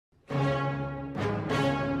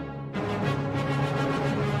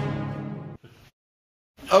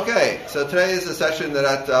Okay, so today is a session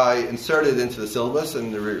that I inserted into the syllabus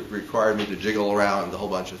and required me to jiggle around a whole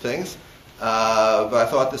bunch of things. But I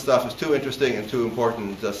thought this stuff was too interesting and too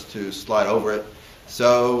important just to slide over it.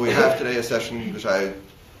 So we have today a session which I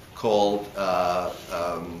called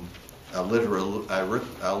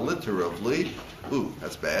alliteratively,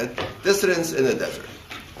 that's bad, Dissidence in the Desert.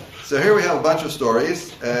 So here we have a bunch of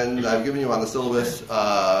stories, and I've given you on the syllabus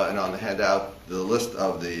and on the handout the list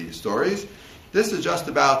of the stories. This is just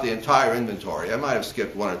about the entire inventory. I might have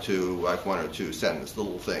skipped one or two sentence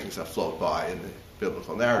little things that float by in the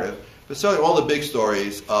biblical narrative. But certainly all the big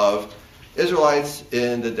stories of Israelites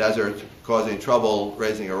in the desert causing trouble,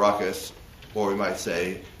 raising a ruckus, or we might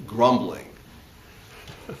say grumbling.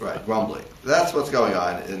 Right, grumbling. That's what's going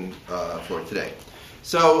on for today.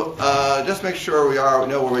 So just make sure we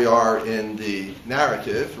know where we are in the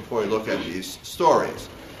narrative before we look at these stories.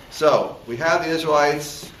 So we have the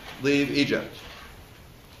Israelites leave Egypt,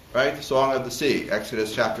 right? The Song of the Sea,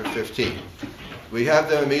 Exodus chapter 15. We have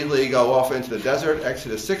them immediately go off into the desert,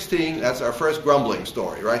 Exodus 16. That's our first grumbling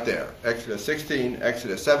story right there. Exodus 16,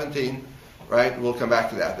 Exodus 17, right? We'll come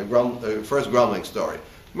back to that, the first grumbling story.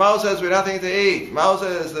 Moses, we have nothing to eat.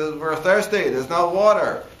 Moses, we're thirsty. There's no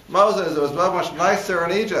water. Moses, it was much nicer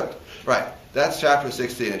in Egypt. Right. That's chapter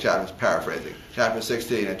 16 and chapter, paraphrasing. Chapter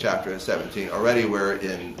 16 and chapter 17. Already we're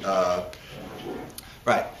in,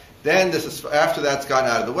 right. Then after that's gotten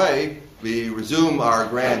out of the way, we resume our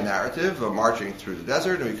grand narrative of marching through the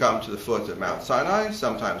desert, and we come to the foot of Mount Sinai,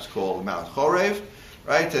 sometimes called Mount Horev,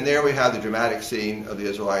 right? And there we have the dramatic scene of the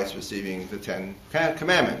Israelites receiving the 10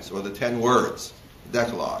 commandments, or the 10 words, the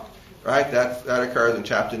Decalogue, right? That occurs in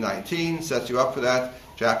chapter 19, sets you up for that.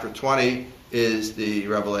 Chapter 20 is the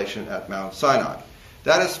revelation at Mount Sinai.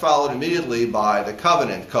 That is followed immediately by the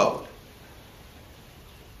Covenant Code.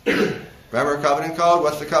 Remember Covenant Code?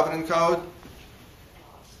 What's the Covenant Code?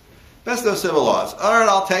 Best of civil laws. All right,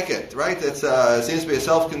 I'll take it, right? It seems to be a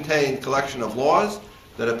self-contained collection of laws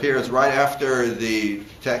that appears right after the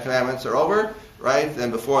 10 Commandments are over, right? And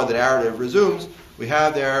before the narrative resumes, we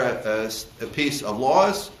have there a piece of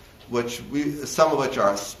laws, some of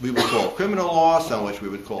which we would call criminal law, some of which we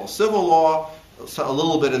would call civil law, a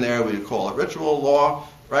little bit in there we would call a ritual law,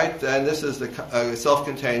 right? And this is the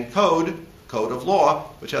self-contained code of law,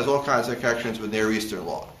 which has all kinds of connections with Near Eastern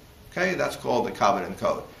law. Okay, that's called the Covenant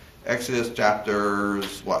Code. Exodus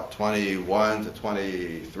chapters 21 to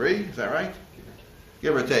 23, is that right?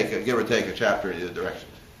 Give or take a chapter in either direction.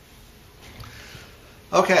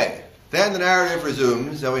 Okay, then the narrative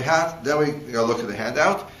resumes, and we look at the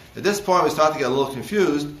handout. At this point, we start to get a little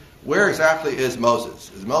confused. Where exactly is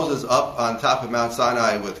Moses? Is Moses up on top of Mount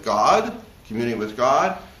Sinai with God, communing with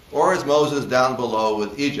God, or is Moses down below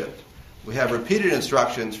with Egypt? We have repeated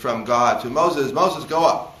instructions from God to Moses. Moses, go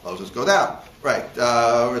up. Moses, go down. Right.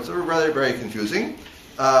 It's very, very confusing.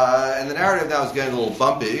 And the narrative now is getting a little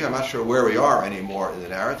bumpy. I'm not sure where we are anymore in the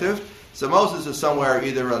narrative. So Moses is somewhere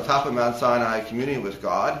either on top of Mount Sinai communing with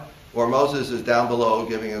God, or Moses is down below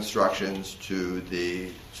giving instructions to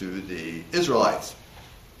the Israelites.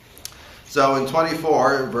 So in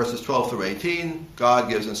 24, verses 12 through 18, God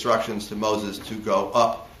gives instructions to Moses to go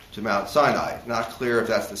up to Mount Sinai. Not clear if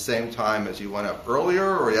that's the same time as he went up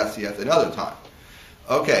earlier, or that's yet another time.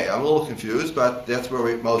 Okay, I'm a little confused, but that's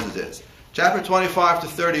where Moses is. Chapter 25 to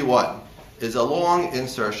 31 is a long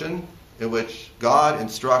insertion in which God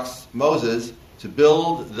instructs Moses to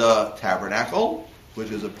build the tabernacle,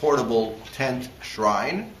 which is a portable tent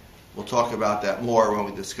shrine. We'll talk about that more when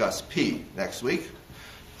we discuss P next week.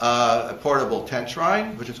 A portable tent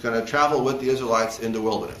shrine, which is going to travel with the Israelites in the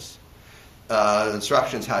wilderness.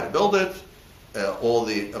 Instructions how to build it, all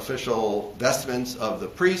the official vestments of the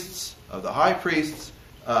priests, of the high priests,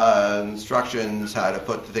 instructions how to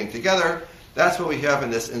put the thing together. That's what we have in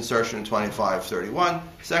this insertion 25:31.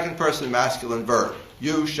 Second person masculine verb.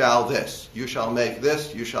 You shall this. You shall make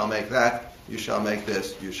this. You shall make that. You shall make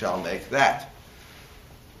this. You shall make that.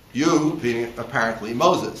 You being apparently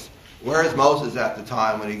Moses. Where is Moses at the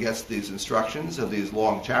time when he gets these instructions of these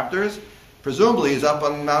long chapters? Presumably he's up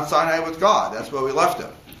on Mount Sinai with God. That's where we left him.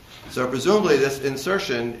 So presumably this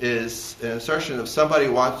insertion is an insertion of somebody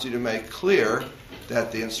who wants you to make clear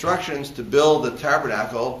that the instructions to build the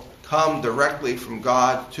tabernacle come directly from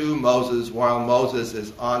God to Moses while Moses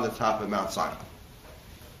is on the top of Mount Sinai.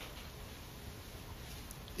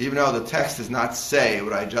 Even though the text does not say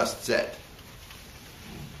what I just said.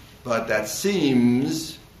 But that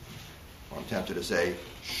seems, I'm tempted to say,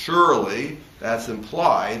 surely that's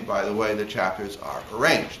implied by the way the chapters are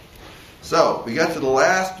arranged. So, we get to the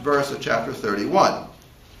last verse of chapter 31.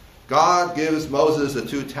 God gives Moses the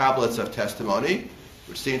 2 tablets of testimony,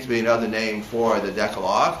 which seems to be another name for the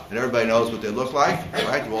Decalogue, and everybody knows what they look like,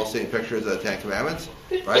 right? You've all seen pictures of the Ten Commandments,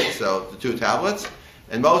 right? So the 2 tablets,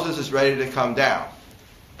 and Moses is ready to come down.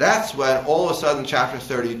 That's when all of a sudden, chapter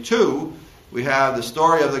 32, we have the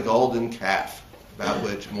story of the golden calf, about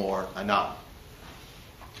which more anon.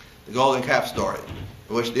 The golden calf story,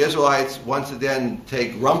 in which the Israelites once again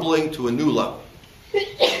take grumbling to a new level,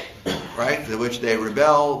 right? In which they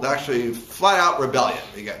rebel, actually flat out rebellion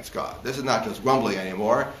against God. This is not just grumbling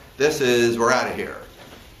anymore. This is, we're out of here,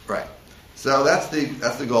 right? So that's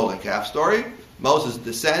the golden calf story. Moses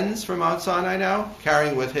descends from Mount Sinai now,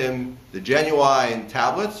 carrying with him the genuine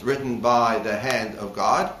tablets written by the hand of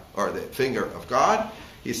God, or the finger of God.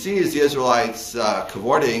 He sees the Israelites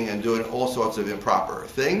cavorting and doing all sorts of improper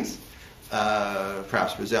things,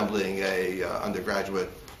 perhaps resembling a undergraduate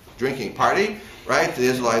drinking party, right? The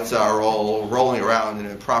Israelites are all rolling around in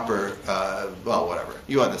improper, well, whatever.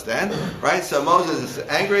 You understand, right? So Moses is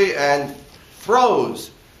angry and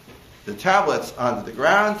throws the tablets onto the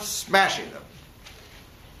ground, smashing them.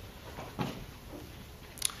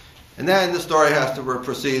 And then the story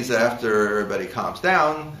proceeds after everybody calms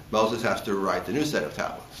down. Moses has to write the new set of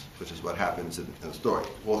tablets, which is what happens in the story.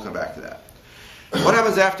 We'll come back to that. What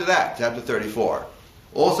happens after that, chapter 34?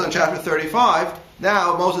 Also in chapter 35,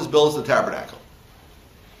 now Moses builds the tabernacle.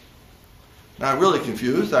 Now I'm really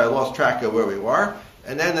confused. I lost track of where we were.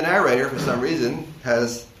 And then the narrator, for some reason,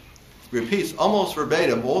 repeats almost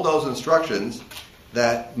verbatim all those instructions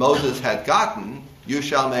that Moses had gotten. You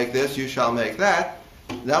shall make this, you shall make that.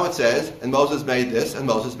 Now it says, and Moses made this, and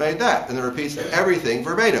Moses made that. And it repeats everything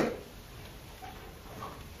verbatim.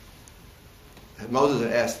 If Moses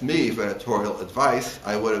had asked me for editorial advice,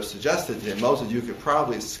 I would have suggested to him, Moses, you could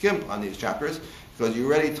probably skimp on these chapters, because you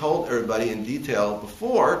already told everybody in detail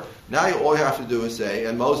before. Now all you have to do is say,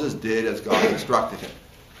 and Moses did as God instructed him.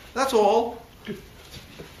 That's all.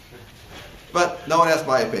 But no one asked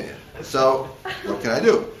my opinion. So what can I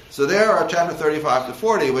do? So there are chapter 35 to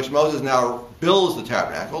 40, which Moses now builds the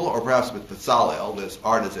tabernacle, or perhaps with Bezalel, this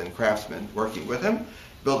artisan craftsman working with him,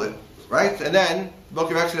 build it, right? And then the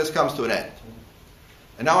book of Exodus comes to an end.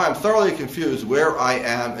 And now I'm thoroughly confused where I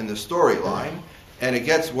am in the storyline, and it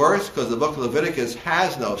gets worse because the book of Leviticus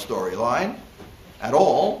has no storyline at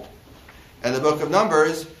all, and the book of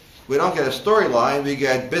Numbers, we don't get a storyline, we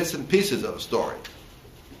get bits and pieces of a story.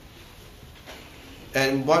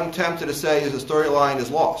 And one tempted to say is the storyline is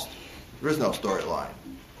lost. There is no storyline.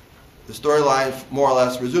 The storyline more or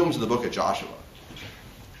less resumes in the book of Joshua.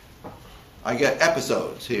 I get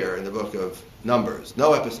episodes here in the book of Numbers.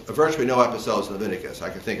 Virtually no episodes in Leviticus. I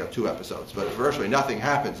can think of 2 episodes, but virtually nothing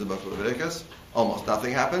happens in the book of Leviticus. Almost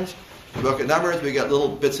nothing happens. In the book of Numbers, we get little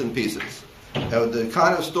bits and pieces. Now, the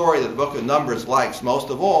kind of story that the book of Numbers likes most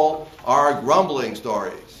of all are grumbling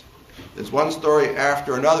stories. There's one story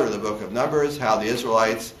after another in the book of Numbers, how the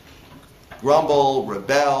Israelites grumble,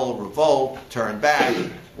 rebel, revolt, turn back,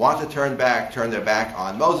 want to turn back, turn their back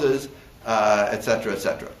on Moses, etc.,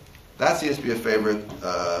 etc. That seems to be a favorite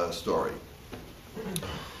story.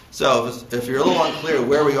 So if you're a little unclear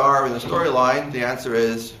where we are in the storyline, the answer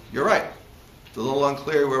is you're right. It's a little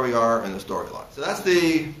unclear where we are in the storyline. So that's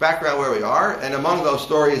the background where we are, and among those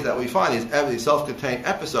stories that we find, these self-contained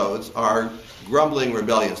episodes are grumbling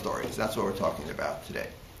rebellion stories. That's what we're talking about today.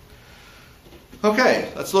 Okay,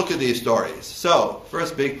 let's look at these stories. So,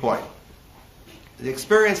 first big point. The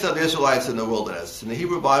experience of the Israelites in the wilderness. In the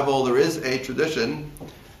Hebrew Bible, there is a tradition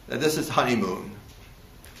that this is honeymoon.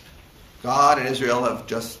 God and Israel have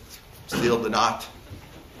just sealed the knot.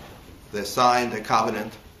 They signed a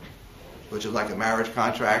covenant, which is like a marriage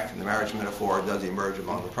contract, and the marriage metaphor does emerge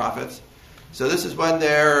among the prophets. So this is when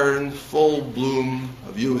they're in full bloom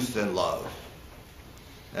of youth and love,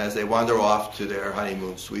 as they wander off to their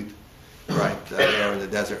honeymoon suite, right there in the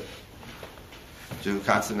desert, to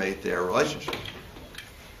consummate their relationship.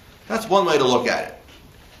 That's one way to look at it.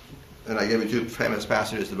 And I gave you 2 famous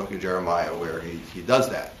passages in the book of Jeremiah where he does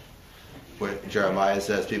that. Where Jeremiah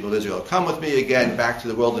says, people of Israel, come with me again back to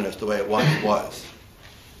the wilderness the way it once was.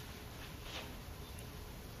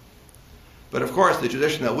 But of course, the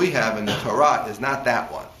tradition that we have in the Torah is not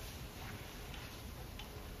that one.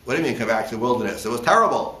 What do you mean come back to the wilderness? It was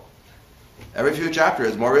terrible. Every few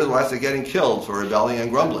chapters, more Israelites are getting killed for rebelling and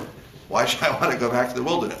grumbling. Why should I want to go back to the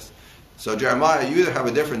wilderness? So Jeremiah, you either have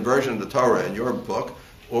a different version of the Torah in your book,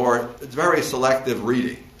 or it's very selective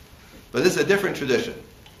reading. But this is a different tradition.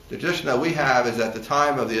 The tradition that we have is that the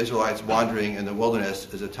time of the Israelites wandering in the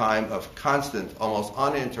wilderness is a time of constant, almost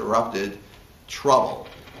uninterrupted trouble,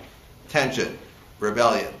 tension,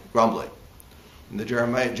 rebellion, grumbling. In the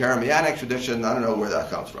Jeremianic tradition, I don't know where that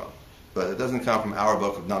comes from, but it doesn't come from our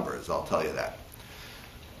book of Numbers, I'll tell you that.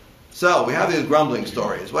 So we have these grumbling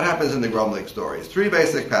stories. What happens in the grumbling stories? 3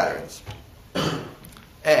 basic patterns.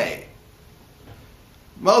 A.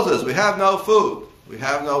 Moses, we have no food. We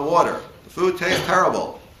have no water. The food tastes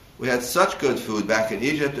terrible. We had such good food back in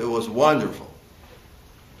Egypt, it was wonderful.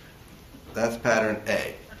 That's pattern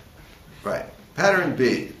A. Right. Pattern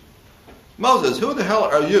B. Moses, who the hell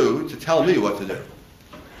are you to tell me what to do?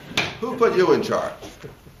 Who put you in charge?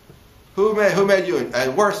 Who made you,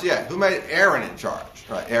 and worse yet, who made Aaron in charge?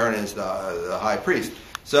 Right, Aaron is the high priest.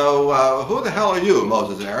 So who the hell are you,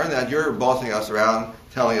 Moses and Aaron, that you're bossing us around,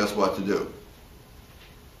 telling us what to do?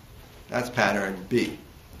 That's pattern B.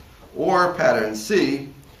 Or pattern C,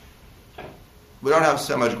 we don't have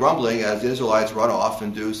so much grumbling as the Israelites run off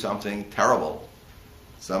and do something terrible,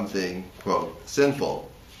 something, quote, sinful.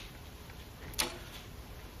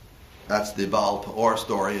 That's the Baal Peor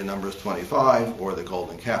story in Numbers 25, or the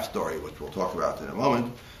golden calf story, which we'll talk about in a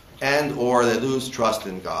moment, and or they lose trust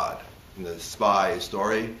in God. In the spy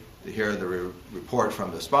story, they hear the report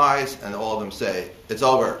from the spies, and all of them say, it's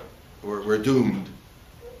over, we're doomed.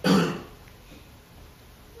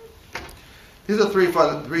 These are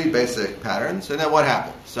three basic patterns, and then what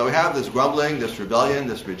happens? So we have this grumbling, this rebellion,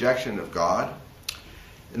 this rejection of God,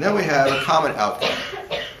 and then we have a common outcome.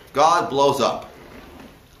 God blows up.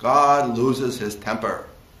 God loses his temper.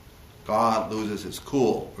 God loses his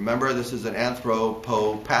cool. Remember, this is an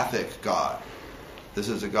anthropopathic God. This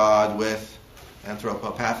is a God with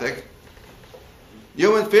anthropopathic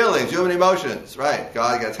human feelings, human emotions, right?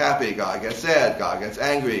 God gets happy, God gets sad, God gets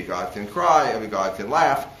angry, God can cry, God can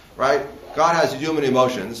laugh, right? God has human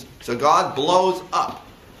emotions, so God blows up.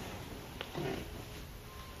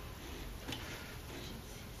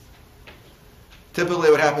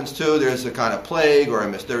 Typically what happens too, there's a kind of plague or a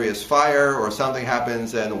mysterious fire or something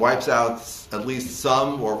happens and wipes out at least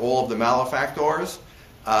some or all of the malefactors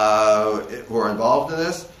who are involved in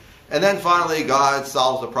this. And then finally God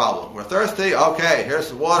solves the problem. We're thirsty? Okay, here's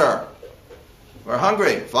some water. We're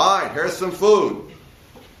hungry? Fine, here's some food.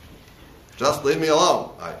 Just leave me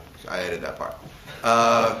alone. I added that part.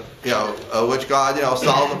 Which God,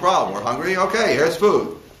 solved the problem. We're hungry? Okay, here's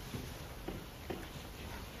food.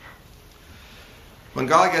 When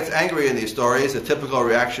God gets angry in these stories, the typical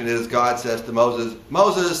reaction is God says to Moses,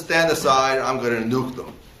 Moses, stand aside, I'm going to nuke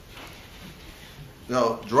them.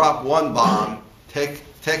 Drop one bomb, take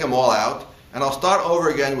them all out, and I'll start over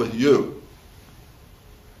again with you.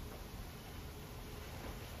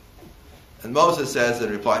 And Moses says in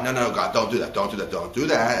reply, no, God, don't do that, don't do that, don't do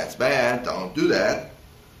that, that's bad, don't do that.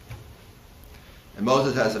 And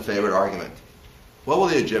Moses has a favorite argument. What will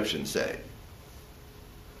the Egyptians say?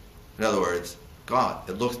 In other words, God,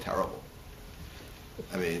 it looks terrible.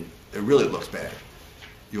 I mean, it really looks bad.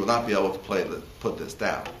 You will not be able to put this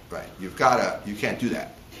down, right? You can't do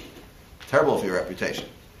that. Terrible for your reputation.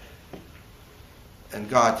 And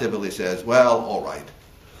God typically says, well, all right.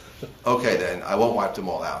 Okay then, I won't wipe them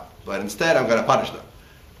all out. But instead, I'm going to punish them.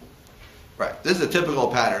 Right. This is a typical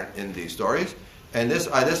pattern in these stories. And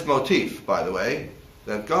this motif, by the way,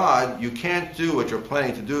 that God, you can't do what you're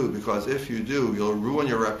planning to do because if you do, you'll ruin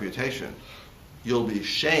your reputation. You'll be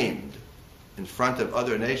shamed in front of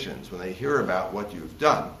other nations when they hear about what you've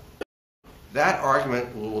done. That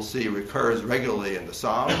argument, we'll see, recurs regularly in the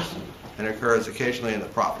Psalms and occurs occasionally in the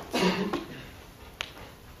prophets.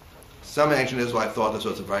 Some ancient Israelites thought this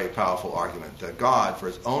was a very powerful argument, that God, for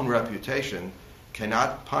his own reputation,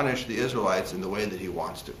 cannot punish the Israelites in the way that he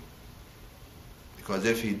wants to. Because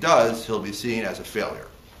if he does, he'll be seen as a failure.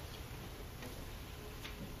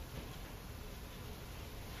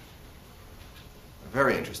 A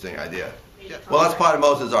very interesting idea. Well, that's part of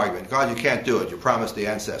Moses' argument. God, you can't do it. You promised the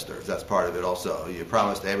ancestors. That's part of it also. You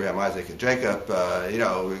promised Abraham, Isaac, and Jacob,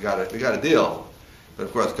 we got a deal. But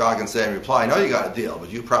of course, God can say in reply, no, you got a deal, but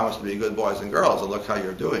you promised to be good boys and girls, and look how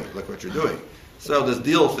you're doing. Look what you're doing. So this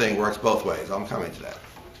deal thing works both ways. I'm coming to that.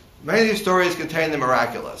 Many of these stories contain the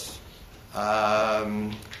miraculous.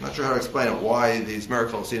 I'm not sure how to explain it, why these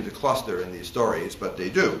miracles seem to cluster in these stories, but they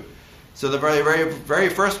do. So the very, very, very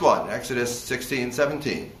first one, Exodus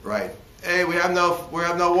 16:17, right? Hey, we have no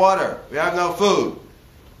water, we have no food.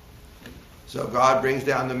 So God brings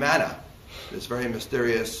down the manna, this very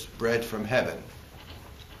mysterious bread from heaven.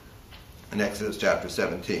 In Exodus chapter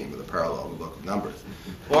 17, with a parallel in the book of Numbers.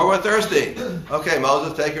 Or we're thirsty. Okay,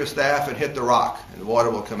 Moses, take your staff and hit the rock, and the water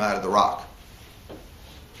will come out of the rock.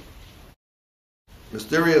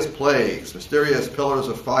 Mysterious plagues, mysterious pillars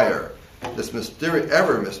of fire, this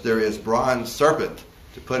ever mysterious bronze serpent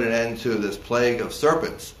to put an end to this plague of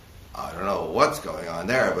serpents. I don't know what's going on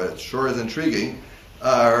there, but it sure is intriguing.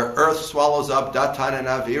 Earth swallows up Datan and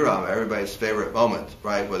Aviram, everybody's favorite moment,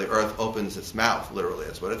 right? Where the earth opens its mouth, literally.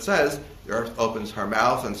 That's what it says. The earth opens her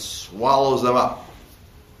mouth and swallows them up.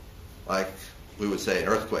 Like we would say an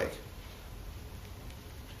earthquake.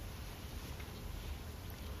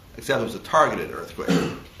 Except it was a targeted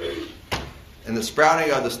earthquake. And the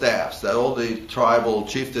sprouting of the staffs, that all the tribal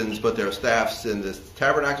chieftains put their staffs in this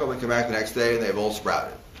tabernacle and come back the next day and they've all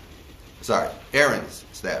sprouted. Sorry, Aaron's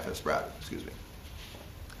staff has sprouted, excuse me.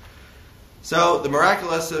 So the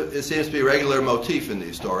miraculous, it seems to be a regular motif in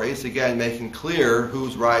these stories. Again, making clear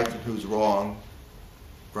who's right and who's wrong,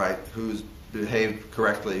 right? Who's behaved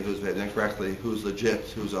correctly, who's behaved incorrectly, who's legit,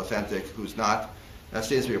 who's authentic, who's not. That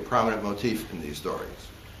seems to be a prominent motif in these stories.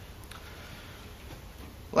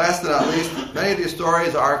 Last but not least, many of these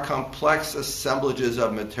stories are complex assemblages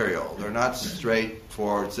of material. They're not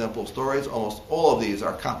straightforward, simple stories. Almost all of these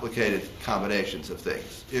are complicated combinations of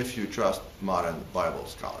things, if you trust modern Bible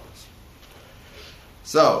scholars.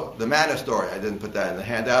 So, the manna story, I didn't put that in the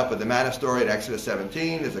handout, but the manna story in Exodus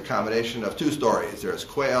 17 is a combination of two stories. There's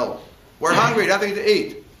quail. We're hungry, nothing to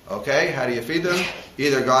eat. Okay, how do you feed them?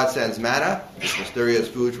 Either God sends manna, mysterious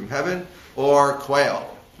food from heaven, or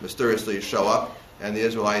quail mysteriously show up and the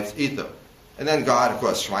Israelites eat them. And then God, of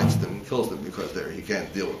course, strikes them and kills them because he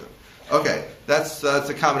can't deal with them. Okay, that's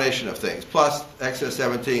a combination of things. Plus, Exodus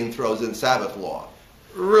 17 throws in Sabbath law.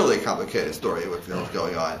 Really complicated story what's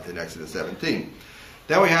going on in Exodus 17.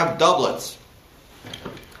 Then we have doublets.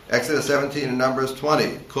 Exodus 17 and Numbers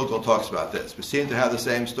 20. Kugel talks about this. We seem to have the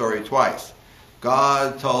same story twice.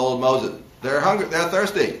 God told Moses, they're hungry, they're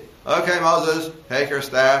thirsty. Okay, Moses, take your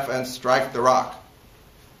staff and strike the rock.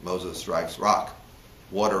 Moses strikes rock.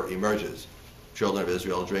 Water emerges. Children of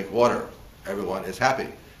Israel drink water. Everyone is happy.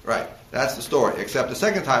 Right, that's the story. Except the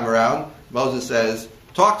second time around, Moses says,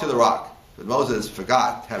 talk to the rock. But Moses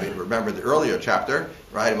forgot, having remembered the earlier chapter,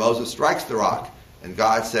 right? Moses strikes the rock. And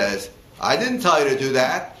God says, I didn't tell you to do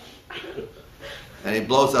that. And he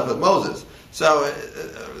blows up at Moses. So,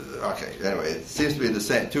 okay, anyway, it seems to be the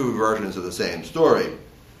same, two versions of the same story.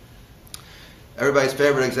 Everybody's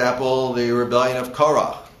favorite example, the rebellion of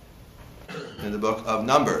Korah in the book of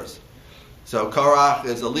Numbers. So Korah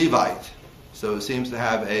is a Levite. So it seems to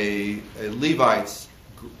have a Levite's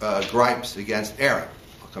gripes against Aaron.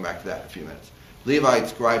 I'll come back to that in a few minutes.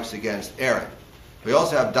 Levite's gripes against Aaron. We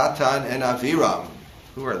also have Datan and Aviram.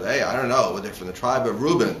 Who are they? I don't know. They're from the tribe of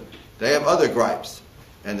Reuben. They have other gripes.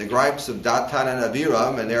 And the gripes of Datan and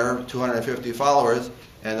Aviram and their 250 followers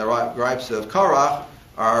and the gripes of Korah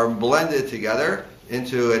are blended together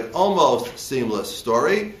into an almost seamless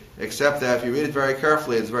story, except that if you read it very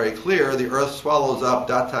carefully, it's very clear the earth swallows up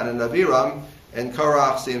Datan and Aviram, and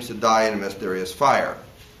Korah seems to die in a mysterious fire.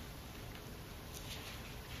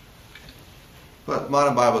 But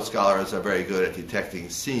modern Bible scholars are very good at detecting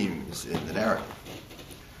seams in the narrative.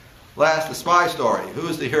 Last, the spy story. Who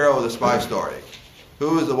is the hero of the spy story?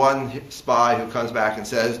 Who is the one spy who comes back and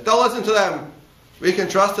says, don't listen to them. We can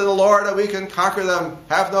trust in the Lord and we can conquer them.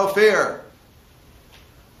 Have no fear.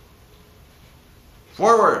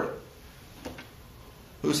 Forward.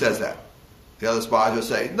 Who says that? The other spies will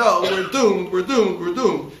say, no, we're doomed, we're doomed, we're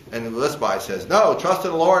doomed. And this spy says, no, trust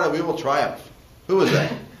in the Lord and we will triumph. Who is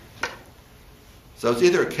that? So it's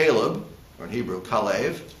either Caleb, or in Hebrew,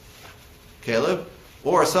 Caleb,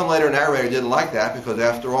 or some later narrator didn't like that because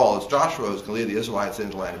after all, it's Joshua who's going to lead the Israelites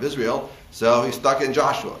into the land of Israel, so he's stuck in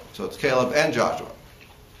Joshua. So it's Caleb and Joshua.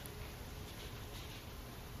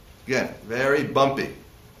 Again, very bumpy.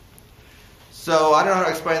 So I don't know how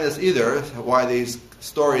to explain this either, why these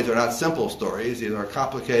stories are not simple stories. These are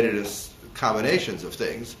complicated as combinations of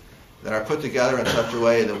things that are put together in such a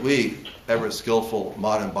way that we, ever skillful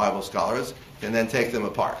modern Bible scholars, can then take them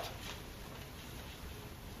apart.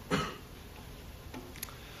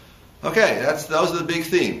 Okay, those are the big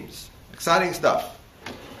themes. Exciting stuff.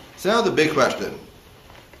 So now the big question.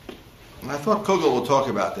 I thought Kugel will talk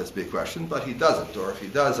about this big question, but he doesn't, or if he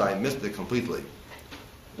does, I missed it completely.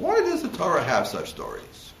 Why does the Torah have such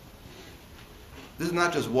stories? This is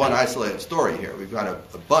not just one isolated story here. We've got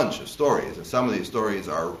a bunch of stories, and some of these stories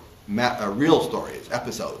are real stories,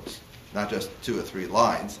 episodes, not just 2 or 3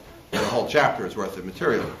 lines, but a whole chapter's worth of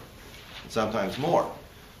material, and sometimes more.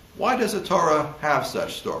 Why does the Torah have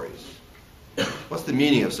such stories? What's the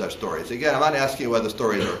meaning of such stories? Again, I'm not asking whether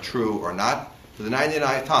stories are true or not. For the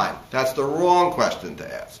 99th time, that's the wrong question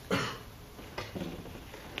to ask.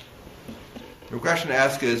 The question to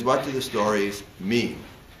ask is, what do the stories mean?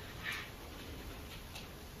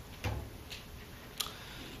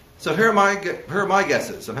 So here are my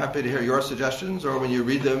guesses. I'm happy to hear your suggestions, or when you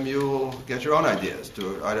read them, you will get your own ideas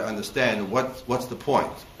to understand what's the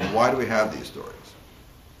point. Why do we have these stories?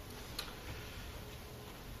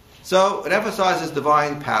 So it emphasizes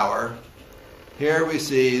divine power. Here we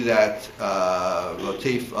see that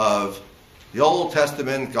motif of the Old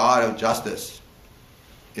Testament God of justice.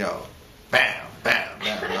 Bam, bam,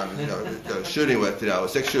 bam, shooting with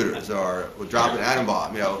 6 shooters, or with dropping an atom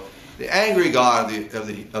bomb. The angry God of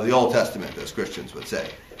the Old Testament, as Christians would say.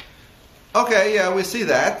 Okay, yeah, we see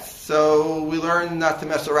that. So we learn not to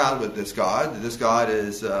mess around with this God. This God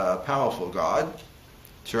is a powerful God.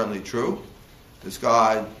 Certainly true. This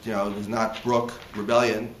God, does not brook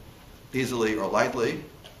rebellion easily or lightly.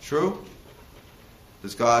 True.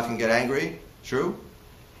 This God can get angry. True.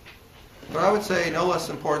 But I would say no less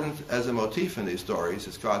important as a motif in these stories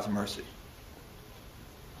is God's mercy.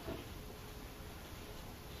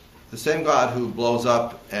 The same God who blows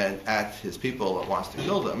up at his people and wants to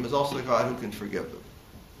kill them is also the God who can forgive them.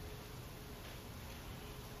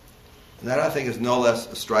 And that, I think, is no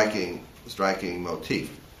less a striking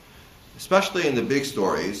motif. Especially in the big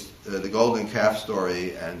stories, the golden calf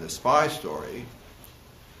story and the spy story.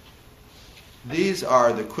 These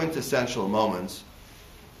are the quintessential moments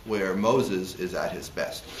where Moses is at his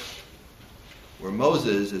best. Where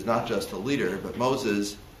Moses is not just a leader, but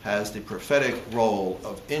Moses has the prophetic role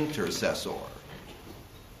of intercessor.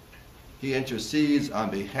 He intercedes on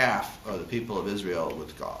behalf of the people of Israel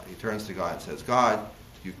with God. He turns to God and says, God,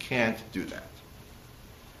 you can't do that.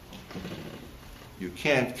 You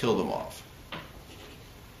can't kill them off.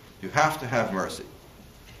 You have to have mercy.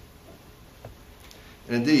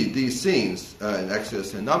 And indeed, these scenes in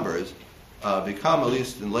Exodus and Numbers become, at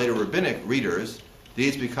least in later rabbinic readers,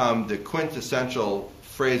 these become the quintessential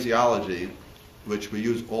phraseology which we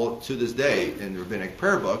use all to this day in the rabbinic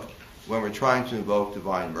prayer book when we're trying to invoke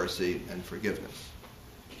divine mercy and forgiveness.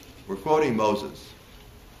 We're quoting Moses.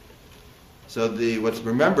 So what's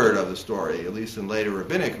remembered of the story, at least in later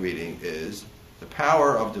rabbinic reading, is the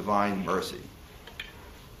power of divine mercy.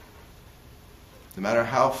 No matter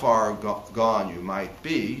how far gone you might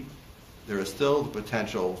be, there is still the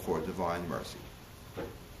potential for divine mercy.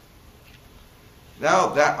 Now,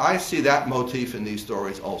 that I see that motif in these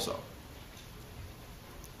stories also.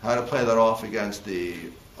 How to play that off against the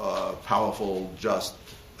powerful, just,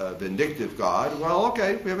 vindictive God? Well,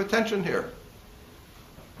 okay, we have a tension here.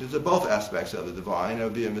 These are both aspects of the divine. It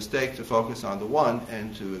would be a mistake to focus on the one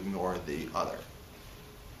and to ignore the other.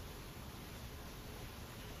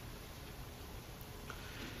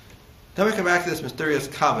 Then we come back to this mysterious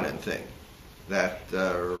covenant thing that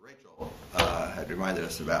Rachel had reminded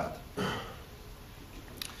us about.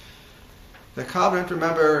 The covenant,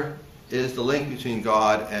 remember, is the link between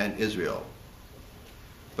God and Israel.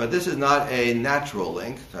 But this is not a natural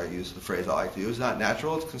link. I use the phrase I like to use. It's not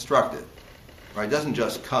natural, it's constructed. Right? It doesn't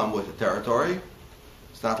just come with the territory.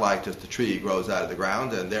 It's not like just a tree grows out of the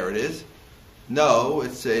ground and there it is. No,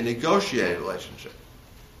 it's a negotiated relationship,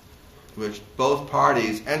 which both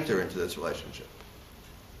parties enter into this relationship,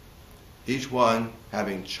 each one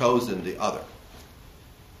having chosen the other.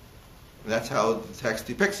 And that's how the text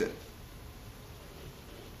depicts it.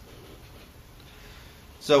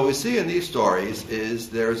 So what we see in these stories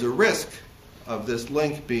is there's a risk of this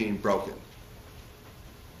link being broken.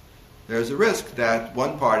 There's a risk that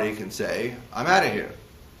one party can say, I'm out of here.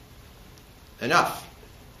 Enough.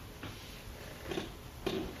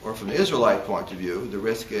 Or from the Israelite point of view, the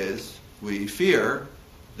risk is we fear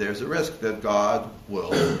there's a risk that God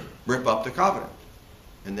will rip up the covenant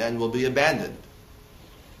and then will be abandoned.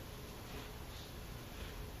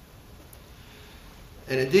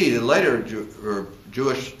 And indeed, in later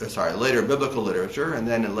later biblical literature and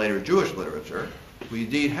then in later Jewish literature, we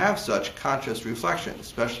indeed have such conscious reflection,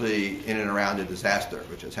 especially in and around a disaster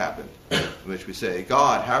which has happened, in which we say,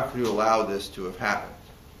 God, how could you allow this to have happened?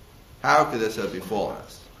 How could this have befallen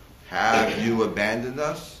us? Have you abandoned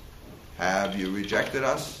us? Have you rejected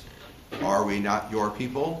us? Are we not your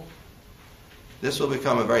people? This will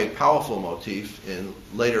become a very powerful motif in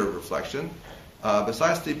later reflection,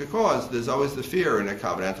 precisely because there's always the fear in a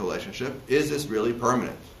covenantal relationship, is this really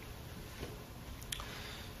permanent?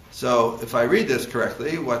 So if I read this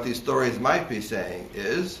correctly, what these stories might be saying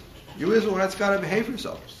is, you Israelites got to behave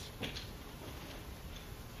yourselves.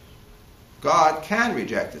 God can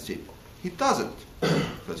reject his people. He doesn't,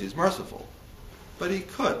 because he's merciful. But he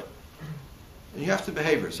could. And you have to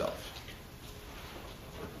behave yourself.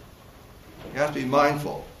 You have to be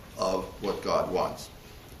mindful of what God wants.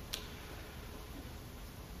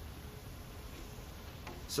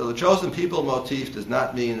 So the chosen people motif does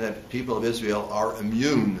not mean that the people of Israel are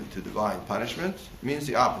immune to divine punishment. It means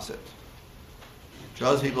the opposite.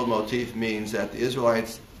 Chosen people motif means that the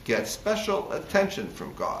Israelites get special attention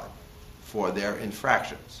from God for their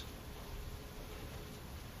infractions.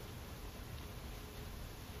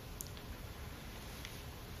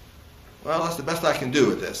 Well, that's the best I can do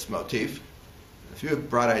with this motif. If you have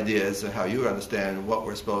broad ideas of how you understand what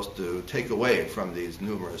we're supposed to take away from these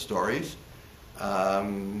numerous stories,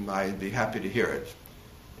 I'd be happy to hear it.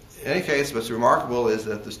 In any case, what's remarkable is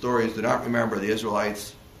that the stories do not remember the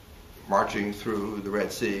Israelites marching through the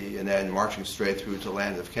Red Sea and then marching straight through to the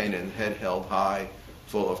land of Canaan, head held high,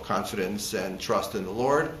 full of confidence and trust in the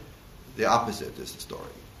Lord. The opposite is the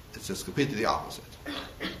story. It's just completely the opposite.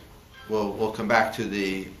 We'll come back to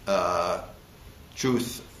the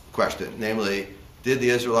truth question, namely, did the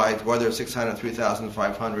Israelites, were there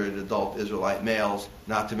 603,500 adult Israelite males,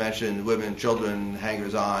 not to mention women, children,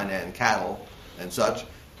 hangers-on, and cattle and such,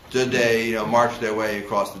 did they march their way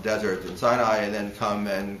across the desert in Sinai and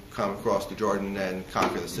then come across the Jordan and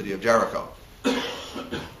conquer the city of Jericho?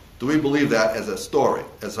 Do we believe that as a story,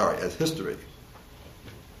 as history?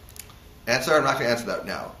 Answer, I'm not going to answer that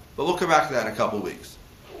now, but we'll come back to that in a couple of weeks.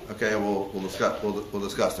 Okay, we'll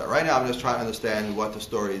discuss that. Right now, I'm just trying to understand what the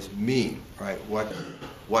stories mean. Right,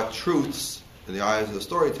 what truths in the eyes of the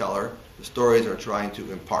storyteller the stories are trying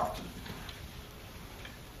to impart.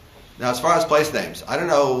 Now, as far as place names, I don't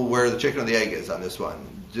know where the chicken or the egg is on this one.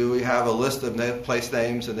 Do we have a list of place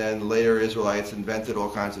names, and then later Israelites invented all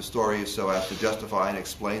kinds of stories so as to justify and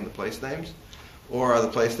explain the place names, or are the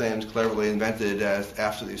place names cleverly invented as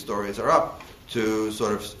after these stories are up, to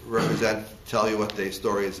sort of tell you what these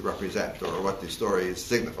stories represent or what these stories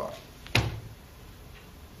signify?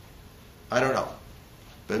 I don't know.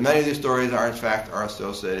 But many of these stories are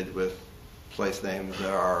associated with place names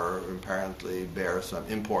that are apparently bear some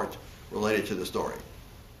import related to the story.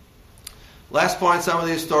 Last point, some of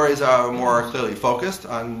these stories are more clearly focused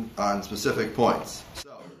on specific points.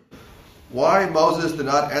 So, why Moses did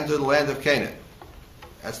not enter the land of Canaan?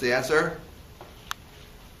 That's the answer.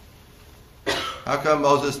 How come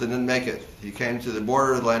Moses didn't make it? He came to the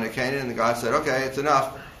border of the land of Canaan, and God said, okay, it's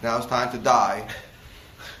enough. Now it's time to die.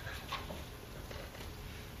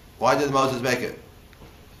 Why did Moses make it?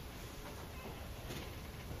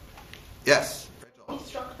 Yes? He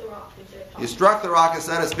struck the rock. He struck the rock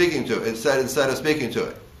instead of speaking to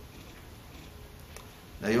it.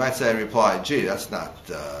 Now you might say in reply, gee, that's not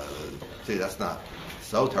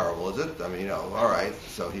so terrible, is it? I mean, all right.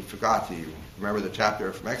 So he forgot to remember the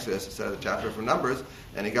chapter from Exodus instead of the chapter from Numbers,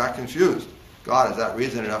 and he got confused. God, is that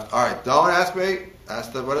reason enough? All right, don't ask me.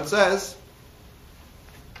 Ask what it says.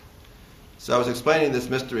 So I was explaining this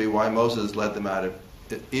mystery, why Moses led them out of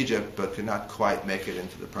Egypt, but could not quite make it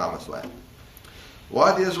into the Promised Land.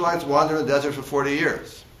 Why did the Israelites wander in the desert for 40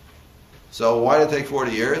 years? So why did it take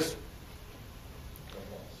 40 years?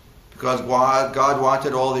 Because God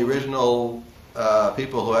wanted all the original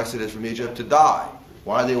people who exited from Egypt to die.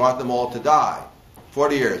 Why did they want them all to die?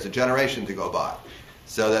 40 years, a generation to go by,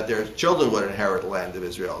 so that their children would inherit the land of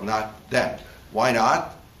Israel, not them. Why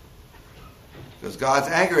not? Because God's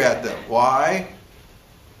angry at them. Why?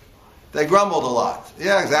 They grumbled a lot.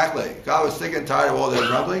 Yeah, exactly. God was sick and tired of all their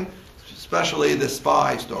grumbling, especially the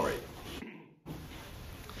spy story.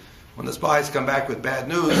 When the spies come back with bad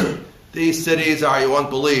news, these cities are, you won't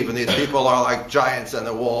believe, and these people are like giants, and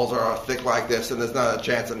the walls are thick like this, and there's not a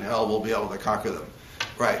chance in hell we'll be able to conquer them.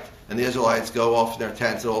 Right. And the Israelites go off in their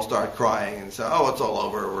tents and all start crying and say, oh, it's all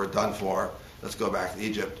over, we're done for, let's go back to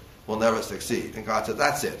Egypt, we'll never succeed. And God said,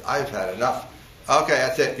 that's it, I've had enough. Okay,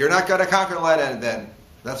 that's it, you're not going to conquer the land then.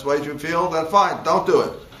 That's the way you feel, then fine, don't do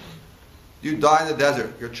it. You die in the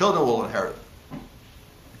desert, your children will inherit.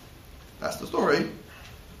 That's the story.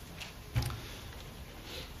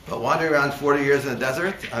 But wandering around 40 years in the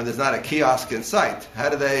desert, and there's not a kiosk in sight. How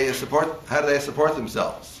do they support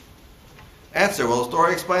themselves? Answer, well, the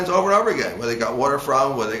story explains over and over again where they got water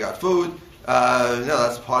from, where they got food.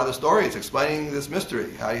 That's part of the story. It's explaining this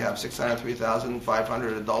mystery. How you have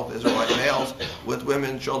 603,500 adult Israelite males with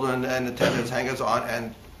women, children, and attendants,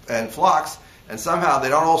 hangers-on, and flocks, and somehow they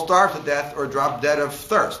don't all starve to death or drop dead of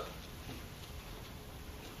thirst.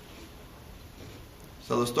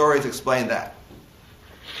 So the stories explain that.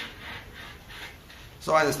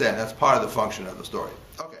 So I understand, that's part of the function of the story.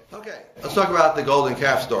 Okay. Let's talk about the golden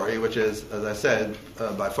calf story, which is, as I said,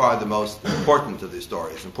 by far the most important of these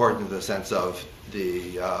stories. Important in the sense of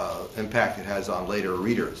the impact it has on later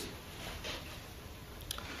readers.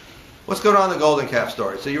 What's going on in the golden calf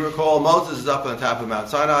story? So you recall Moses is up on the top of Mount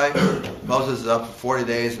Sinai. Moses is up for 40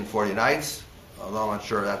 days and 40 nights. Although I'm not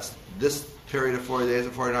sure that's this period of 40 days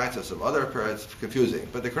and 40 nights or some other period. It's confusing.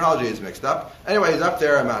 But the chronology is mixed up. Anyway, he's up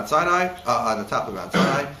there on Mount Sinai, on the top of Mount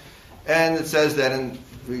Sinai. And it says that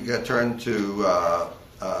we turn to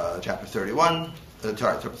chapter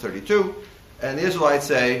 32, and the Israelites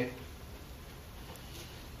say,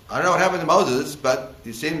 I don't know what happened to Moses, but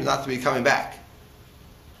he seems not to be coming back.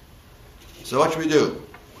 So what should we do?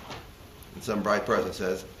 And some bright person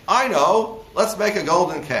says, I know, let's make a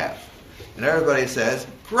golden calf. And everybody says,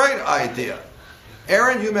 great idea.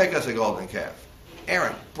 Aaron, you make us a golden calf.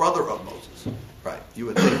 Aaron, brother of Moses. Right, you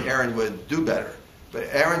would think Aaron would do better. But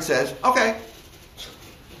Aaron says, okay.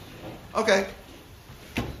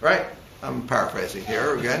 Right? I'm paraphrasing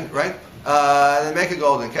here again, right? They make a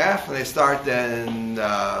golden calf, and they start then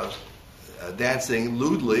dancing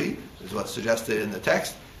lewdly, is what's suggested in the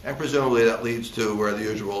text, and presumably that leads to where the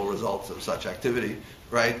usual results of such activity,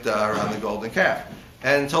 right, around the golden calf.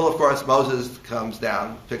 And until, of course, Moses comes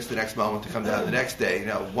down, picks the next moment to come down the next day,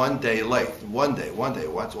 1 day late. One day,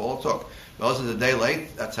 that's all it took. Moses a day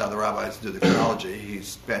late, that's how the rabbis do the chronology. He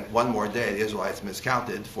spent one more day. The Israelites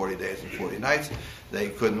miscounted 40 days and 40 nights. They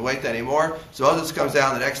couldn't wait anymore. So Moses comes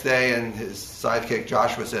down the next day, and his sidekick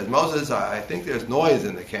Joshua says, Moses, I think there's noise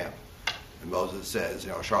in the camp. And Moses says,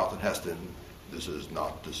 Charlton Heston, this is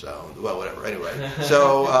not the sound. Well, whatever, anyway.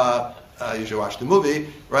 So you should watch the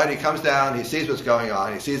movie, right? He comes down, he sees what's going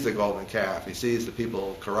on, he sees the golden calf, he sees the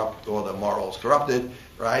people corrupt, or the morals corrupted,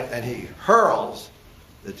 right? And he hurls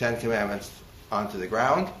the Ten Commandments onto the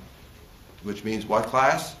ground, which means what,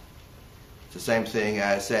 class? It's the same thing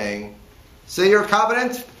as saying, see your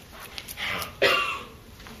covenant? I've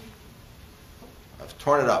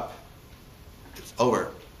torn it up. It's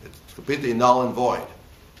over. It's completely null and void.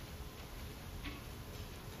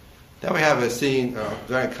 Then we have a scene, a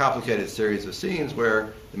very complicated series of scenes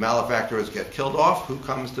where the malefactors get killed off. Who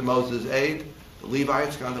comes to Moses' aid? The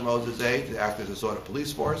Levites come to Moses' aid to act as a sort of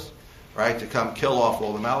police force, right, to come kill off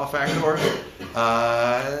all the malefactors.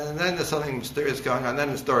 And then there's something mysterious going on.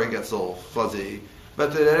 Then the story gets a little fuzzy.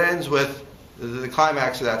 But it ends with, the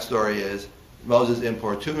climax of that story is Moses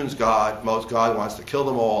importunes God. God wants to kill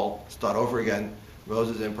them all. Start over again.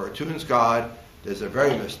 Moses importunes God. There's a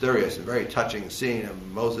very mysterious and very touching scene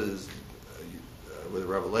of Moses with a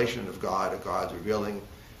revelation of God, of God's revealing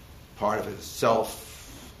part of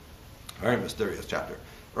himself. Very mysterious chapter.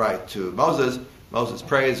 Right, to Moses. Moses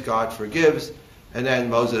prays, God forgives, and then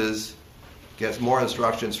Moses gets more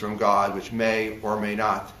instructions from God, which may or may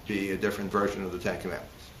not be a different version of the Ten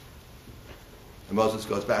Commandments. And Moses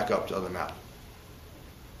goes back up to the mountain.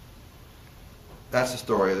 That's the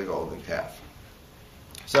story of the golden calf.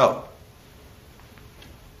 So,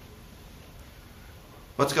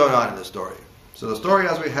 what's going on in this story? So the story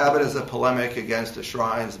as we have it is a polemic against the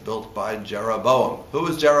shrines built by Jeroboam. Who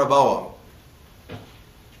is Jeroboam?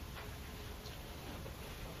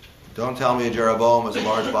 Don't tell me Jeroboam is a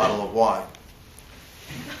large bottle of wine.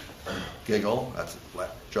 Giggle, that's a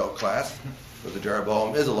joke, class. But the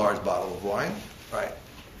Jeroboam is a large bottle of wine. Right.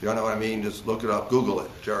 If you don't know what I mean, just look it up, Google it.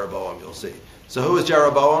 Jeroboam, you'll see. So who is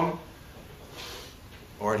Jeroboam?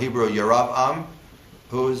 Or in Hebrew, Yerab'am.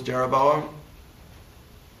 Who is Jeroboam?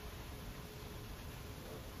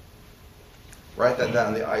 Write that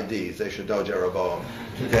down in the IDs. They should know Jeroboam.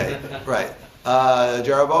 Okay, right.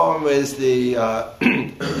 Jeroboam is the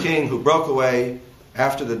king who broke away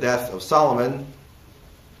after the death of Solomon.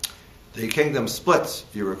 The kingdom splits,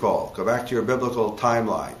 if you recall. Go back to your biblical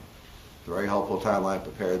timeline. It's a very helpful timeline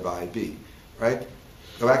prepared by B. Right?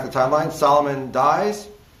 Go back to the timeline. Solomon dies.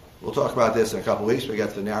 We'll talk about this in a couple of weeks when we get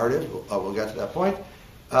to the narrative. We'll get to that point.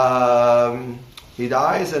 He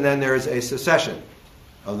dies, and then there's a secession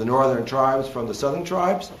of the northern tribes from the southern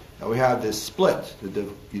tribes. And we have this split. The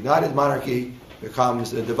united monarchy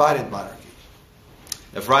becomes a divided monarchy.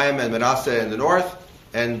 Ephraim and Manasseh in the north,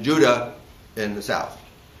 and Judah in the south.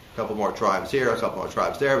 A couple more tribes here, a couple more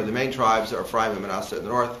tribes there, but the main tribes are Ephraim and Manasseh in the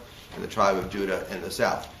north, and the tribe of Judah in the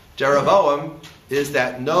south. Jeroboam is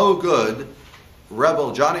that no good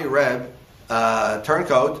rebel, Johnny Reb,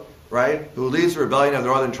 turncoat, right, who leads the rebellion of the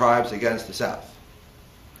northern tribes against the south.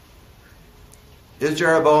 Is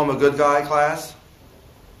Jeroboam a good guy, class?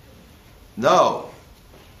 No.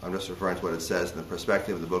 I'm just referring to what it says in the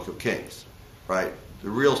perspective of the Book of Kings, right? The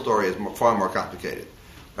real story is far more complicated,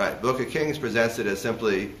 right? The Book of Kings presents it as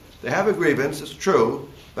simply, they have a grievance, it's true,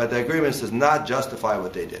 but the grievance does not justify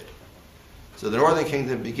what they did. So the northern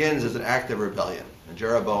kingdom begins as an act of rebellion, and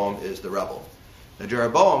Jeroboam is the rebel. Now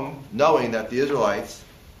Jeroboam, knowing that the Israelites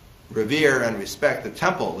revere and respect the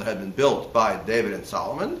temple that had been built by David and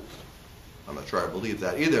Solomon, I'm not sure I believe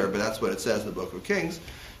that either, but that's what it says in the Book of Kings.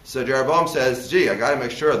 So Jeroboam says, gee, I got to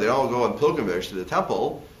make sure they don't go on pilgrimage to the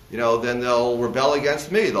temple, then they'll rebel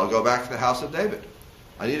against me. They'll go back to the house of David.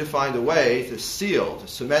 I need to find a way to seal, to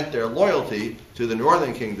cement their loyalty to the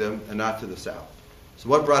northern kingdom and not to the south. So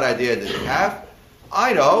what bright idea did he have?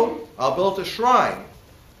 I know, I'll build a shrine.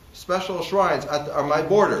 Special shrines on my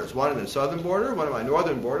borders. One in the southern border, one on my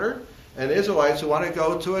northern border. And the Israelites who want to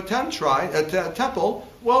go to a temple,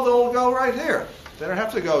 well, they'll go right here. They don't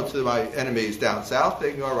have to go to my enemies down south.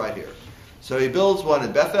 They can go right here. So he builds one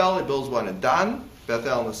in Bethel. He builds one in Dan.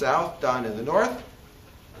 Bethel in the south, Dan in the north.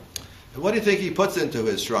 And what do you think he puts into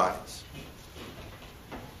his shrines?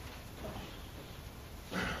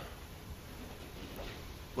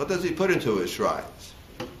 What does he put into his shrines?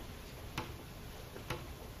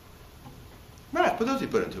 Matt, what does he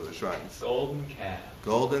put into his shrines? Golden calf.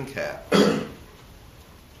 Golden calf.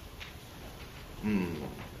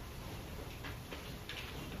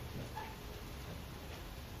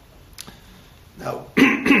 Now,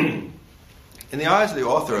 in the eyes of the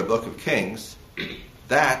author of the Book of Kings,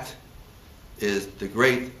 that is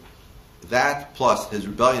that plus his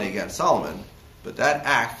rebellion against Solomon, but that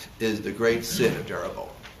act is the great sin of Jeroboam.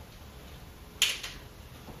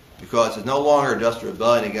 Because it's no longer just a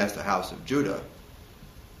rebellion against the house of Judah,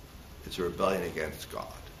 it's a rebellion against God.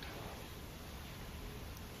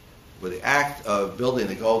 With the act of building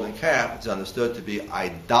the golden calf, it's understood to be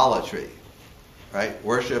idolatry, right?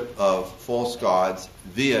 Worship of false gods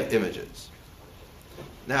via images.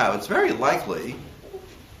 Now, it's very likely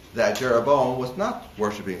that Jeroboam was not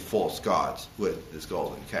worshiping false gods with this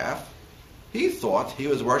golden calf. He thought he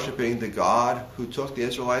was worshiping the God who took the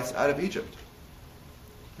Israelites out of Egypt.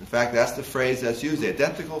 In fact, that's the phrase that's used, the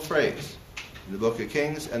identical phrase, in the Book of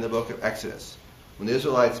Kings and the Book of Exodus. When the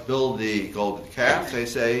Israelites build the golden calf, they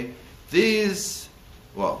say,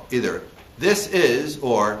 either this is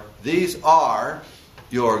or these are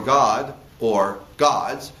your God or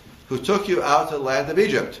gods who took you out to the land of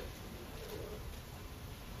Egypt.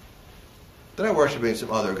 They're not worshiping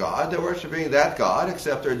some other god. They're worshiping that God,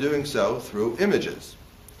 except they're doing so through images.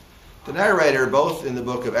 The narrator, both in the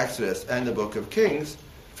Book of Exodus and the Book of Kings,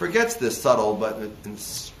 forgets this subtle but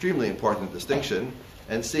extremely important distinction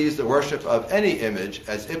and sees the worship of any image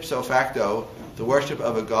as ipso facto the worship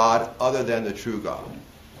of a god other than the true God.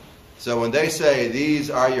 So when they say, these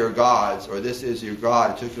are your gods, or this is your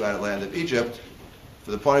God who took you out of the land of Egypt,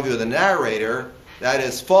 from the point of view of the narrator, that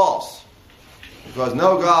is false. Because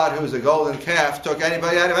no God who is a golden calf took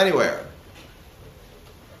anybody out of anywhere.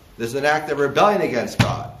 This is an act of rebellion against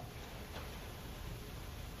God.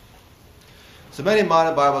 So many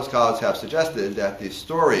modern Bible scholars have suggested that the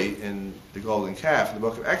story in the golden calf in the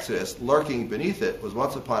book of Exodus, lurking beneath it, was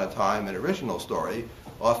once upon a time an original story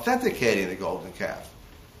authenticating the golden calf.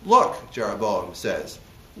 Look, Jeroboam says,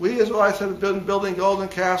 we Israelites have been building golden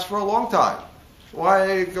calves for a long time. Why,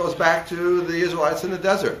 it goes back to the Israelites in the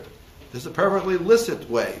desert. This is a perfectly licit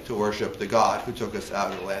way to worship the God who took us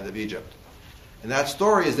out of the land of Egypt. And that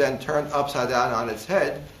story is then turned upside down on its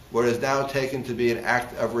head, where it is now taken to be an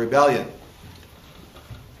act of rebellion.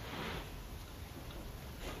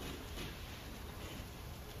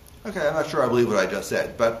 Okay, I'm not sure I believe what I just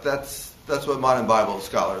said, but that's what modern Bible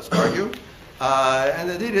scholars argue.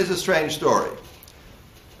 And indeed, it is a strange story.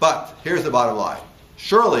 But here's the bottom line.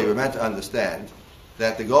 Surely we're meant to understand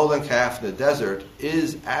that the golden calf in the desert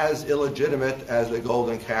is as illegitimate as the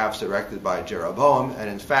golden calves erected by Jeroboam, and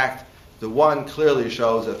in fact, the one clearly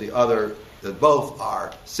shows that both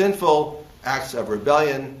are sinful acts of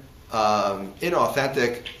rebellion,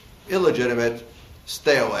 inauthentic, illegitimate.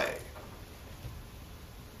 Stay away.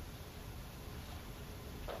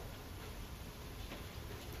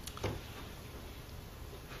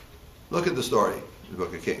 Look at the story in the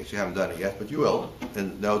Book of Kings. You haven't done it yet, but you will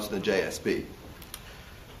in notes in the JSB.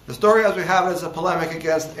 The story as we have it is a polemic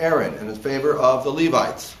against Aaron and in favor of the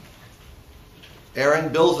Levites.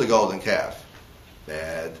 Aaron builds the golden calf.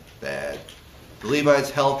 Bad, bad. The Levites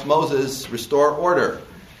helped Moses restore order.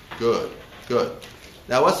 Good, good.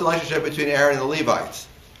 Now what's the relationship between Aaron and the Levites?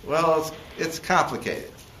 Well, it's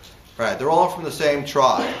complicated. Right, they're all from the same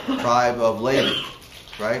tribe of Levi.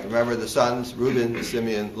 Right? Remember the sons, Reuben,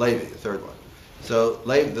 Simeon, Levi, the third one. So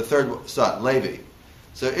the third son, Levi.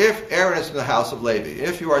 So if Aaron is from the house of Levi,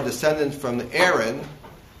 if you are descendant from Aaron,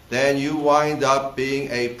 then you wind up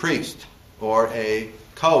being a priest or a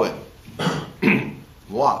Cohen.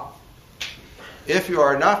 Moi. If you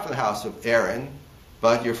are not from the house of Aaron,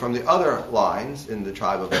 but you're from the other lines in the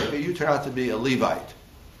tribe of Levi, you turn out to be a Levite.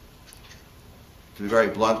 To be very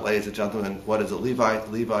blunt, ladies and gentlemen, what is a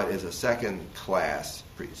Levite? Levite is a second-class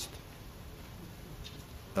priest.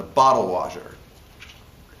 A bottle washer.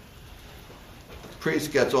 The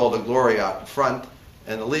priest gets all the glory out in front,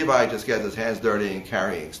 and the Levite just gets his hands dirty and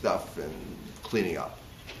carrying stuff and cleaning up.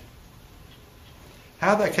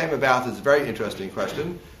 How that came about is a very interesting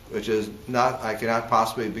question, which I cannot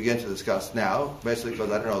possibly begin to discuss now, basically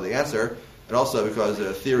because I don't know the answer, and also because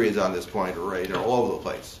the theories on this point are all over the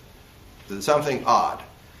place. There's something odd.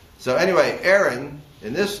 So anyway, Aaron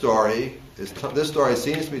in this story, this story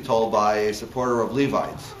seems to be told by a supporter of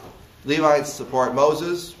Levites. Levites support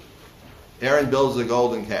Moses. Aaron builds the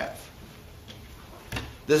golden calf.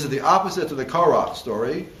 This is the opposite to the Korach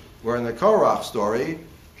story, where in the Korach story,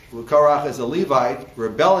 Korach is a Levite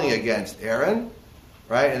rebelling against Aaron,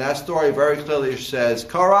 right? And that story very clearly says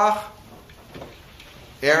Korach,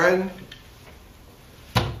 Aaron.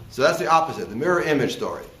 So that's the opposite, the mirror image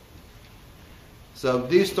story. So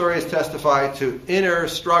these stories testify to inner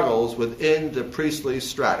struggles within the priestly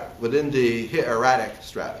strata, within the hieratic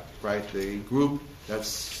strata, right? The group that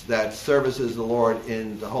services the Lord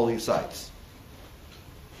in the holy sites.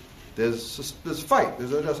 There's fight.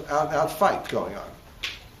 There's an out fight going on.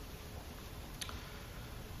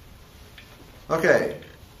 Okay.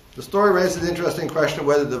 The story raises an interesting question of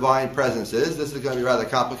where the divine presence is. This is going to be rather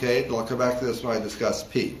complicated, and I'll come back to this when I discuss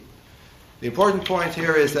P. The important point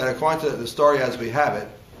here is that according to the story as we have it,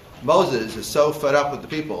 Moses is so fed up with the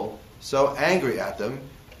people, so angry at them,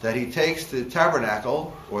 that he takes the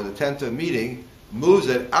tabernacle, or the tent of meeting, moves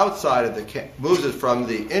it outside of the camp, moves it from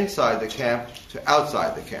the inside the camp to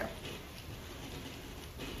outside the camp.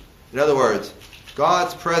 In other words,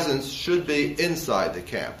 God's presence should be inside the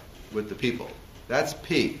camp with the people. That's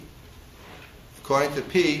P. According to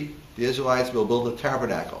P, the Israelites will build a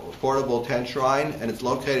tabernacle, a portable tent shrine, and it's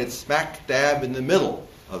located smack dab in the middle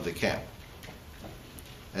of the camp.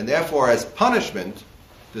 And therefore, as punishment,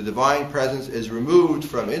 the divine presence is removed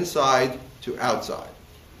from inside to outside.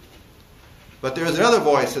 But there is another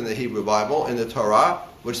voice in the Hebrew Bible, in the Torah,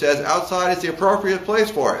 which says outside is the appropriate place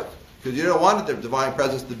for it. Because you don't want the divine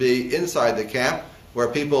presence to be inside the camp, where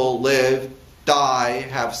people live, die,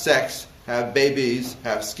 have sex, have babies,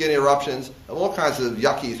 have skin eruptions, and all kinds of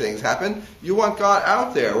yucky things happen. You want God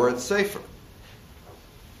out there where it's safer.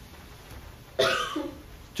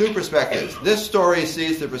 Two perspectives. This story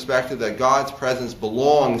sees the perspective that God's presence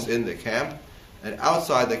belongs in the camp, and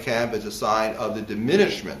outside the camp is a sign of the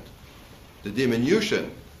diminishment, the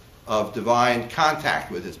diminution of divine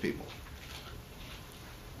contact with his people.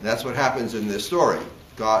 And that's what happens in this story.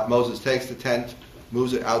 Moses takes the tent,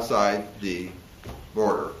 moves it outside the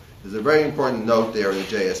border. There's a very important note there in the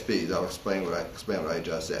JSB that I'll explain what I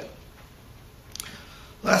just said.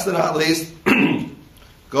 Last but not least,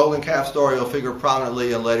 golden calf story will figure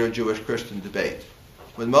prominently in later Jewish-Christian debate.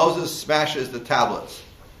 When Moses smashes the tablets,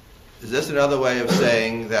 is this another way of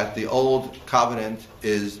saying that the old covenant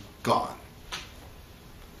is gone?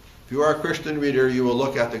 If you are a Christian reader, you will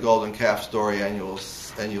look at the golden calf story and you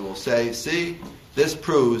will say, see, this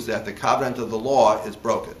proves that the covenant of the law is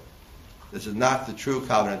broken. This is not the true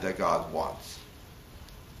covenant that God wants.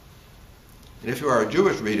 And if you are a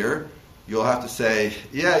Jewish reader, you'll have to say,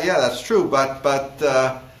 yeah, that's true, but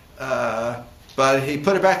he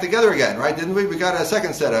put it back together again, right? Didn't we? We got a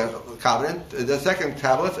second set of covenant, the second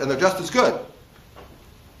tablets, and they're just as good.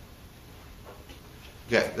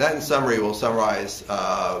 Okay, that in summary will summarize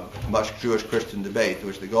much Jewish-Christian debate, in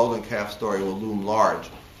which the golden calf story will loom large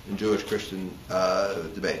in Jewish-Christian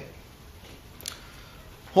debate.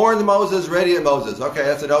 Horned Moses, radiant Moses. Okay,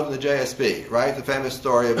 that's a note in the JSB, right? The famous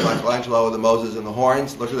story of Michelangelo with the Moses and the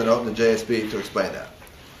horns. Look at the note in the JSB to explain that.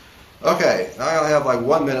 Okay, now I only have like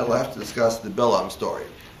 1 minute left to discuss the Bilam story.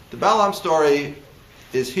 The Balaam story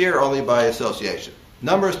is here only by association.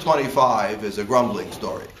 Numbers 25 is a grumbling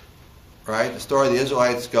story, right? The story of the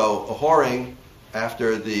Israelites go a-whoring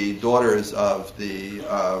after the daughters of the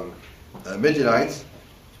Midianites,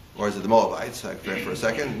 or is it the Moabites? I forget for a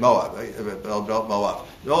second. Moabites.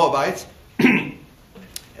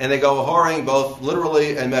 And they go a-whoring both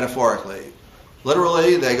literally and metaphorically.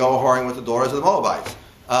 Literally, they go a-whoring with the daughters of the Moabites.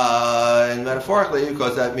 And metaphorically,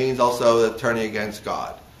 because that means also the turning against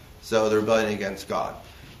God. So they're rebelling against God.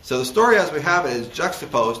 So the story as we have it is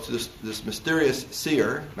juxtaposed to this mysterious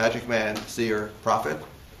seer, magic man, seer, prophet,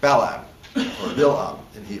 Balaam, or Bilam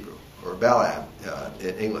in Hebrew, or Balaam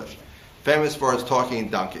in English, famous for its talking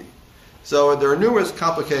donkey. So there are numerous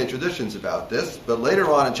complicated traditions about this, but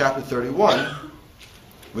later on in chapter 31,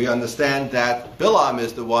 we understand that Bilam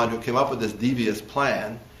is the one who came up with this devious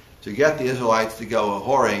plan to get the Israelites to go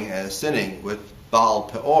a-whoring and sinning with Baal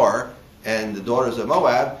Peor and the daughters of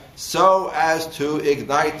Moab, so as to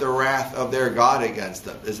ignite the wrath of their God against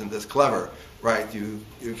them. Isn't this clever? Right? You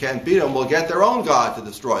can't beat them, we'll get their own God to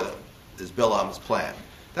destroy them, is Bilam's plan.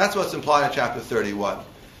 That's what's implied in chapter 31.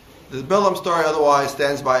 The Bilam story otherwise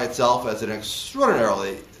stands by itself as an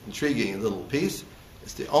extraordinarily intriguing little piece.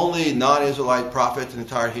 It's the only non-Israelite prophet in the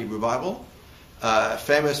entire Hebrew Bible.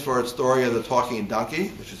 Famous for its story of the talking donkey,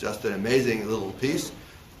 which is just an amazing little piece,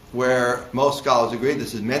 where most scholars agree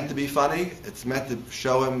this is meant to be funny. It's meant to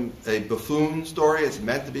show him a buffoon story. It's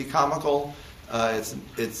meant to be comical.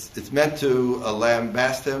 It's meant to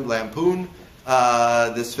lambast him, lampoon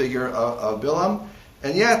this figure of Bilam,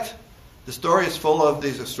 and yet the story is full of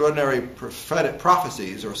these extraordinary prophetic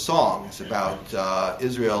prophecies or songs about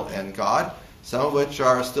Israel and God, some of which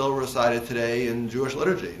are still recited today in Jewish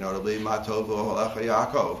liturgy, notably "Ma tovu holecha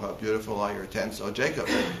Yaakov," "How beautiful are your tents, O Jacob,"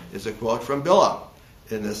 is a quote from Bilam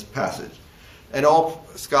in this passage. And all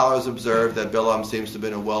scholars observe that Bilam seems to have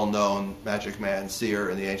been a well-known magic man, seer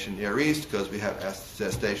in the ancient Near East, because we have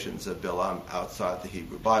attestations of Bilam outside the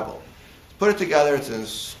Hebrew Bible. To put it together, it's an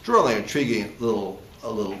extraordinarily intriguing little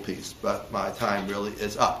piece, but my time really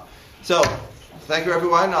is up. So, thank you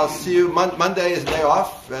everyone. I'll see you, Monday is a day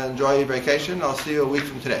off. Enjoy your vacation. I'll see you a week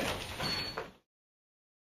from today.